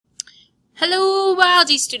Hello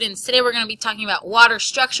biology students! Today we're going to be talking about water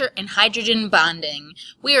structure and hydrogen bonding.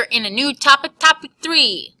 We are in a new topic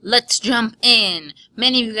 3. Let's jump in.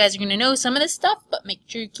 Many of you guys are going to know some of this stuff, but make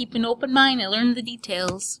sure you keep an open mind and learn the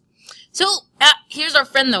details. So, here's our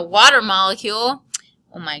friend the water molecule.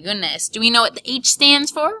 Oh my goodness. Do we know what the H stands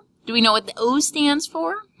for? Do we know what the O stands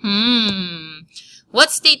for?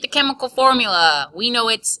 Let's state the chemical formula. We know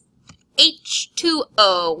it's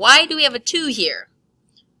H2O. Why do we have a 2 here?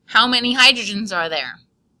 How many hydrogens are there?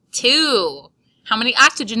 2. How many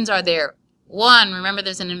oxygens are there? 1. Remember,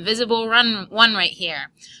 there's an invisible 1 right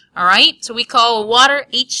here. Alright, so we call water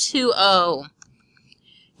H2O.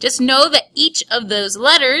 Just know that each of those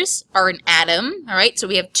letters are an atom. Alright, so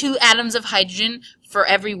we have 2 atoms of hydrogen for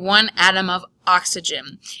every 1 atom of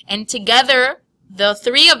oxygen. And together, the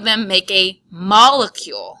 3 of them make a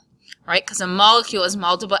molecule. Alright, because a molecule is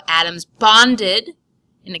multiple atoms bonded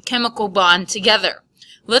in a chemical bond together.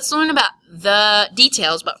 Let's learn about the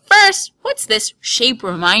details, but first, what's this shape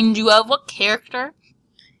remind you of? What character?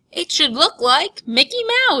 It should look like Mickey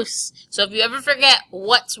Mouse. So if you ever forget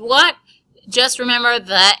what's what, just remember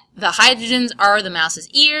that the hydrogens are the mouse's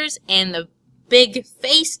ears, and the big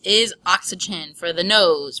face is oxygen for the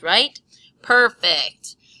nose, right?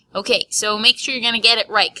 Perfect. Okay, so make sure you're going to get it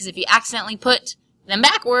right, because if you accidentally put them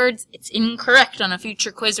backwards, it's incorrect on a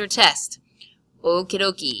future quiz or test. Okie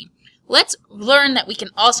dokie. Let's learn that we can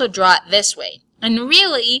also draw it this way. And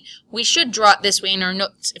really, we should draw it this way in our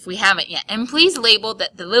notes if we haven't yet. And please label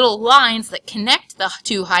that the little lines that connect the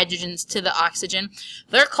 2 hydrogens to the oxygen,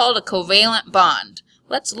 they're called a covalent bond.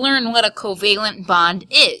 Let's learn what a covalent bond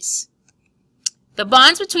is. The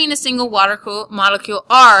bonds between a single water molecule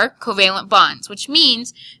are covalent bonds, which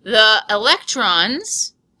means the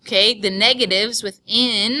electrons, okay, the negatives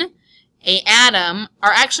within an atom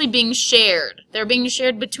are actually being shared. They're being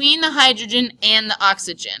shared between the hydrogen and the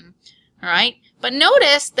oxygen. Alright? But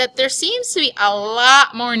notice that there seems to be a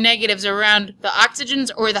lot more negatives around the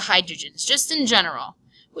oxygens or the hydrogens, just in general.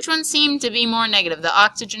 Which ones seem to be more negative, the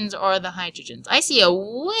oxygens or the hydrogens? I see a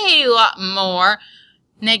lot more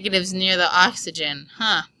negatives near the oxygen.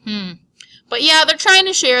 But yeah, they're trying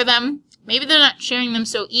to share them. Maybe they're not sharing them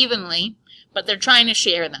so evenly, but they're trying to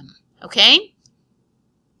share them. Okay?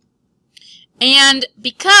 And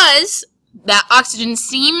because that oxygen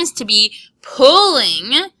seems to be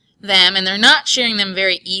pulling them and they're not sharing them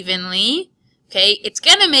very evenly, okay, it's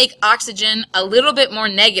going to make oxygen a little bit more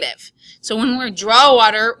negative. So when we draw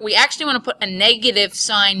water, we actually want to put a negative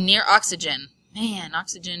sign near oxygen. Man,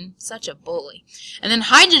 oxygen, such a bully. And then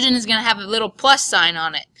hydrogen is going to have a little plus sign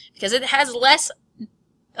on it because it has less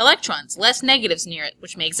electrons, less negatives near it,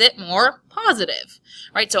 which makes it more positive.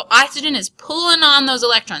 Right? So oxygen is pulling on those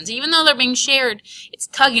electrons. Even though they're being shared, it's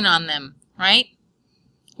tugging on them, right?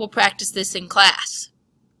 We'll practice this in class.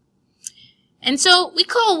 And so we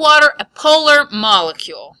call water a polar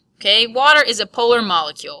molecule. Okay? Water is a polar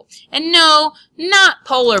molecule. And no, not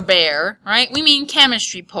polar bear, right? We mean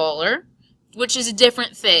chemistry polar, which is a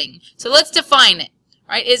different thing. So let's define it.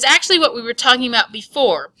 Right? It's actually what we were talking about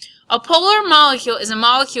before. A polar molecule is a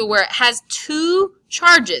molecule where it has 2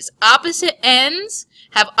 charges. Opposite ends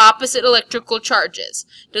have opposite electrical charges.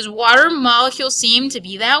 Does water molecule seem to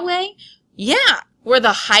be that way? Yeah, where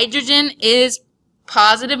the hydrogen is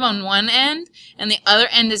positive on one end and the other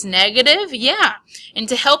end is negative? Yeah. And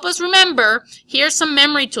to help us remember, here's some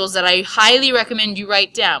memory tools that I highly recommend you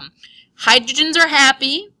write down. Hydrogens are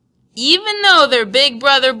happy, even though their big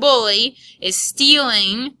brother bully is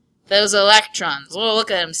stealing those electrons. Oh, look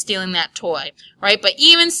at them stealing that toy, right? But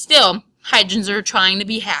even still, hydrogens are trying to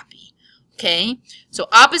be happy, okay? So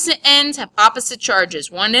opposite ends have opposite charges.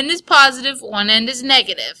 One end is positive, one end is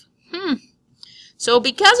negative. So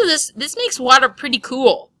because of this, this makes water pretty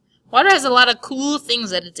cool. Water has a lot of cool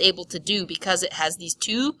things that it's able to do because it has these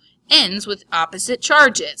 2 ends with opposite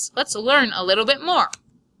charges. Let's learn a little bit more.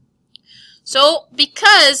 So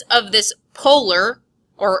because of this polar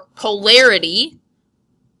or polarity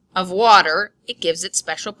of water, it gives it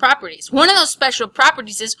special properties. One of those special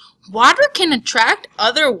properties is water can attract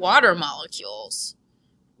other water molecules.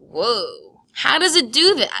 Whoa. How does it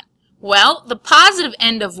do that? Well, the positive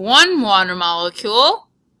end of one water molecule,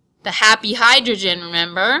 the happy hydrogen,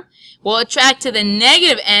 remember, will attract to the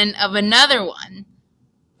negative end of another one,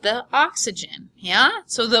 the oxygen. Yeah?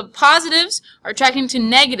 So the positives are attracting to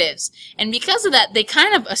negatives. And because of that, they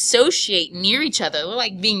kind of associate near each other. They're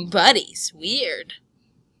like being buddies. Weird.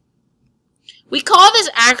 We call this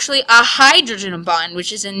actually a hydrogen bond,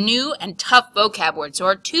 which is a new and tough vocab word. So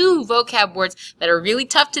our 2 vocab words that are really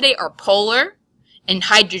tough today are polar and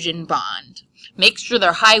hydrogen bond. Make sure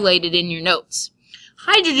they're highlighted in your notes.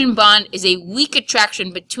 hydrogen bond is a weak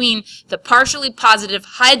attraction between the partially positive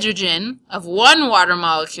hydrogen of one water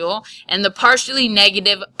molecule and the partially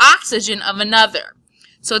negative oxygen of another.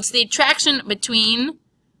 So it's the attraction between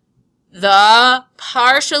the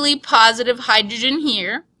partially positive hydrogen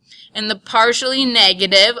here and the partially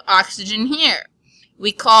negative oxygen here.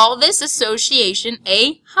 We call this association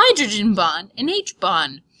a hydrogen bond, an H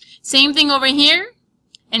bond. Same thing over here.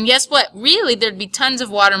 And guess what? Really, there'd be tons of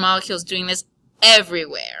water molecules doing this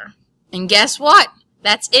everywhere. And guess what?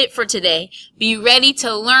 That's it for today. Be ready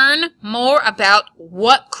to learn more about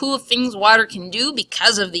what cool things water can do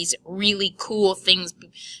because of these really cool things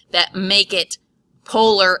that make it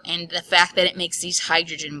polar and the fact that it makes these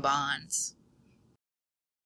hydrogen bonds.